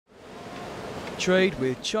Trade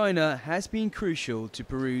with China has been crucial to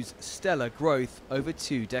Peru's stellar growth over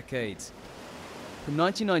 2 decades. From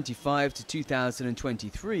 1995 to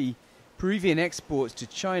 2023, Peruvian exports to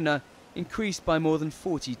China increased by more than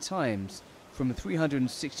 40 times, from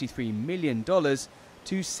 $363 million to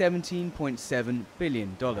 $17.7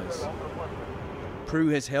 billion. Peru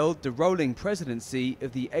has held the rolling presidency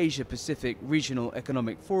of the Asia-Pacific Regional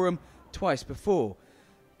Economic Forum twice before,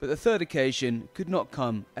 but the third occasion could not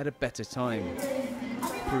come at a better time.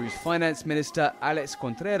 Peru's Finance Minister Alex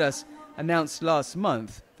Contreras announced last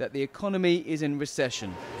month that the economy is in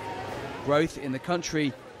recession. Growth in the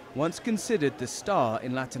country, once considered the star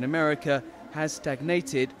in Latin America, has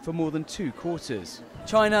stagnated for more than 2 quarters.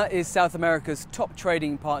 China is South America's top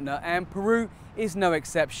trading partner, and Peru is no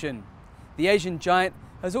exception. The Asian giant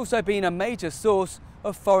has also been a major source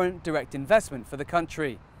of foreign direct investment for the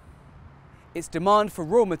country. Its demand for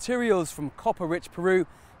raw materials from copper-rich Peru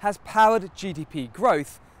has powered GDP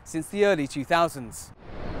growth since the early 2000s.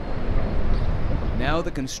 Now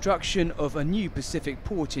the construction of a new Pacific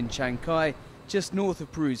port in Chancay, just north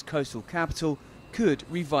of Peru's coastal capital, could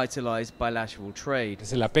revitalize bilateral trade.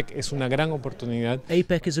 APEC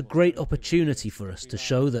is a great opportunity for us to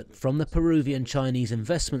show that from the Peruvian-Chinese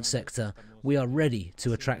investment sector, we are ready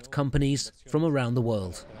to attract companies from around the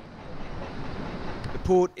world. The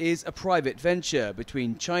port is a private venture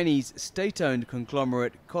between Chinese state-owned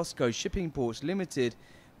conglomerate COSCO Shipping Ports Limited,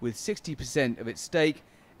 with 60% of its stake,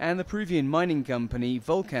 and the Peruvian mining company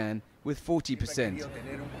Volcan, with 40%.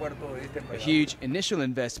 A huge initial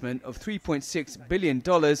investment of $3.6 billion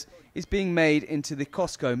is being made into the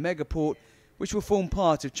COSCO megaport, which will form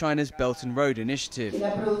part of China's Belt and Road Initiative.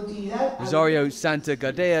 Rosario Santa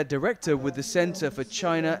Gadea, director with the Center for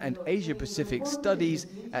China and Asia-Pacific Studies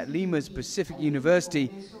at Lima's Pacific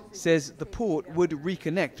University, says the port would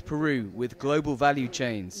reconnect Peru with global value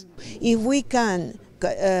chains. If we can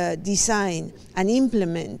design and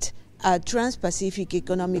implement a Trans-Pacific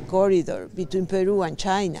Economic Corridor between Peru and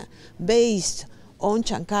China based on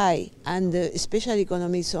Chancay and the special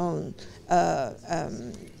economic zone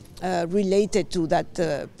related to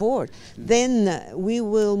that port, then we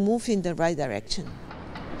will move in the right direction.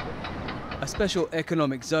 A special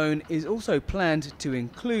economic zone is also planned to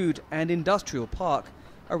include an industrial park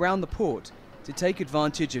around the port to take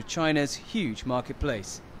advantage of China's huge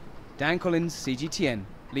marketplace. Dan Collyns, CGTN,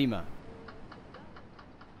 Lima.